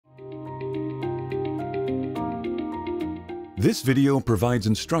This video provides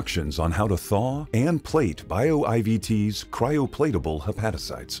instructions on how to thaw and plate BioIVT's Cryoplateable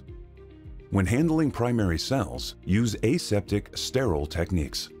Hepatocytes. When handling primary cells, use aseptic, sterile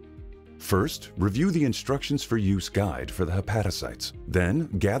techniques. First, review the instructions for use guide for the hepatocytes. Then,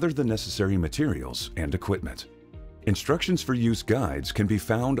 gather the necessary materials and equipment. Instructions for use guides can be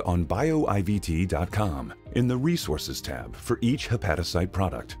found on BioIVT.com in the Resources tab for each hepatocyte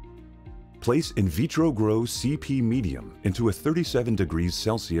product. Place in vitro grow CP medium into a 37 degrees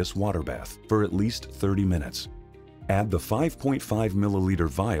Celsius water bath for at least 30 minutes. Add the 5.5 milliliter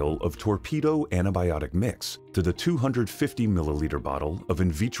vial of torpedo antibiotic mix to the 250 milliliter bottle of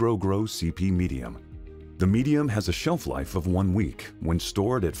in vitro grow CP medium. The medium has a shelf life of 1 week when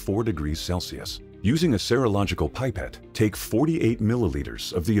stored at 4 degrees Celsius. Using a serological pipette, take 48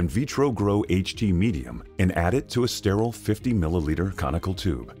 milliliters of the in vitro grow HT medium and add it to a sterile 50 milliliter conical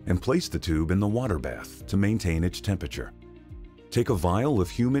tube and place the tube in the water bath to maintain its temperature. Take a vial of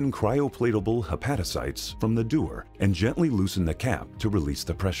human cryoplateable hepatocytes from the dewar and gently loosen the cap to release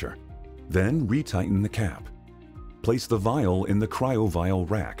the pressure. Then retighten the cap. Place the vial in the cryovial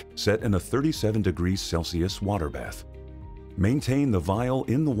rack set in a 37 degrees Celsius water bath. Maintain the vial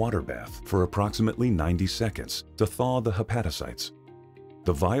in the water bath for approximately 90 seconds to thaw the hepatocytes.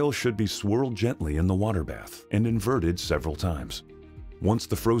 The vial should be swirled gently in the water bath and inverted several times. Once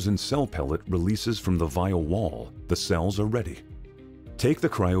the frozen cell pellet releases from the vial wall, the cells are ready. Take the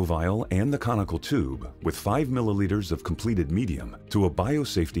cryovial and the conical tube with 5 milliliters of completed medium to a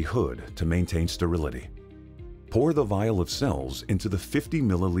biosafety hood to maintain sterility. Pour the vial of cells into the 50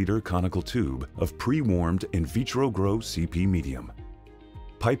 milliliter conical tube of pre-warmed in vitro grow CP medium.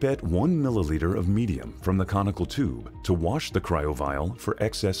 Pipette 1 milliliter of medium from the conical tube to wash the cryovial for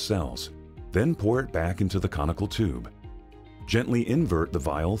excess cells. Then pour it back into the conical tube. Gently invert the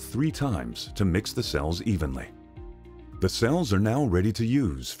vial 3 times to mix the cells evenly. The cells are now ready to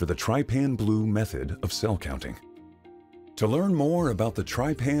use for the Trypan Blue method of cell counting. To learn more about the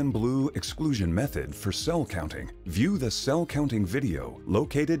Trypan Blue exclusion method for cell counting, view the cell counting video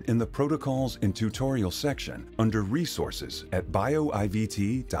located in the Protocols and Tutorial section under Resources at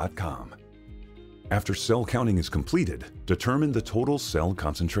BioIVT.com. After cell counting is completed, determine the total cell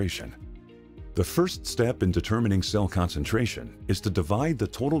concentration. The first step in determining cell concentration is to divide the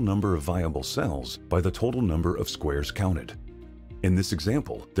total number of viable cells by the total number of squares counted. In this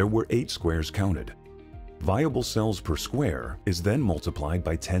example, there were 8 squares counted. Viable cells per square is then multiplied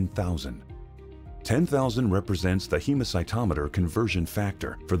by 10,000. 10,000 represents the hemocytometer conversion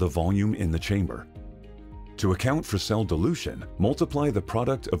factor for the volume in the chamber. To account for cell dilution, multiply the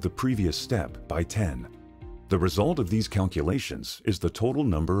product of the previous step by 10. The result of these calculations is the total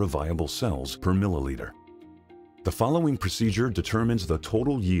number of viable cells per milliliter. The following procedure determines the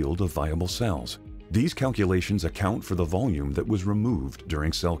total yield of viable cells. These calculations account for the volume that was removed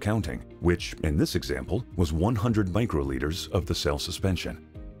during cell counting, which, in this example, was 100 microliters of the cell suspension.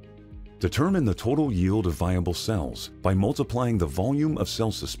 Determine the total yield of viable cells by multiplying the volume of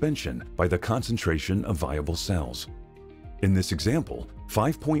cell suspension by the concentration of viable cells. In this example,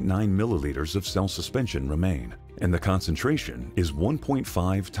 5.9 milliliters of cell suspension remain, and the concentration is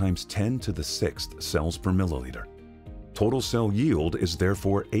 1.5 times 10 to the 6th cells per milliliter. Total cell yield is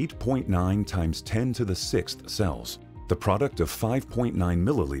therefore 8.9 times 10 to the 6th cells, the product of 5.9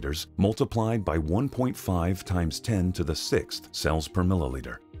 milliliters multiplied by 1.5 times 10 to the 6th cells per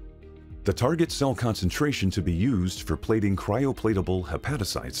milliliter. The target cell concentration to be used for plating cryoplateable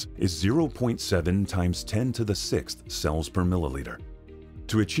hepatocytes is 0.7 times 10 to the 6th cells per milliliter.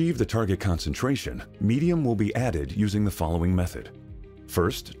 To achieve the target concentration, medium will be added using the following method.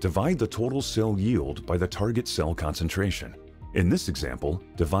 First, divide the total cell yield by the target cell concentration. In this example,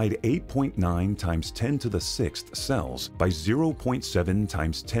 divide 8.9 times 10 to the 6th cells by 0.7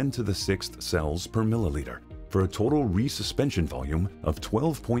 times 10 to the 6th cells per milliliter, for a total resuspension volume of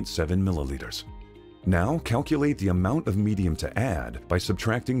 12.7 milliliters. Now calculate the amount of medium to add by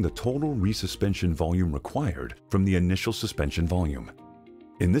subtracting the total resuspension volume required from the initial suspension volume.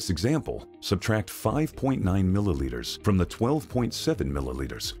 In this example, subtract 5.9 milliliters from the 12.7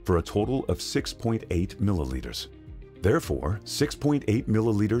 milliliters for a total of 6.8 milliliters. Therefore, 6.8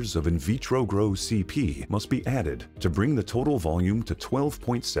 milliliters of in vitro grow CP must be added to bring the total volume to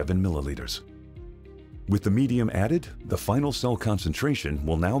 12.7 milliliters. With the medium added, the final cell concentration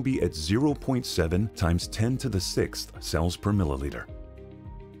will now be at 0.7 times 10 to the 6th cells per milliliter.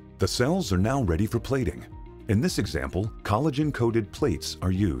 The cells are now ready for plating. In this example, collagen-coated plates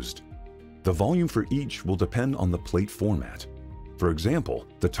are used. The volume for each will depend on the plate format. For example,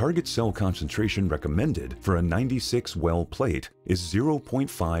 the target cell concentration recommended for a 96 well plate is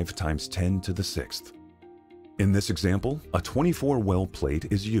 0.5 times 10 to the 6th. In this example, a 24-well plate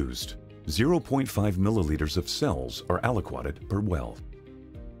is used. 0.5 milliliters of cells are aliquoted per well.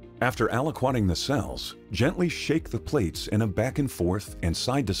 After aliquoting the cells, gently shake the plates in a back and forth and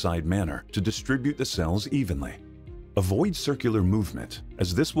side-to-side manner to distribute the cells evenly. Avoid circular movement,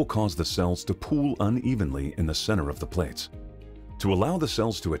 as this will cause the cells to pool unevenly in the center of the plates. To allow the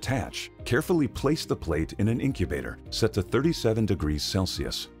cells to attach, carefully place the plate in an incubator set to 37 degrees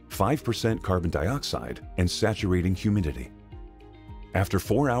Celsius, 5% carbon dioxide, and saturating humidity. After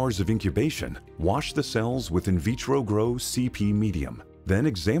 4 hours of incubation, wash the cells with in vitro grow CP medium. Then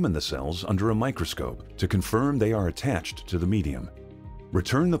examine the cells under a microscope to confirm they are attached to the medium.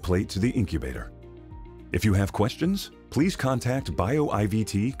 Return the plate to the incubator. If you have questions, please contact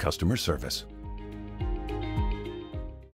BioIVT customer service.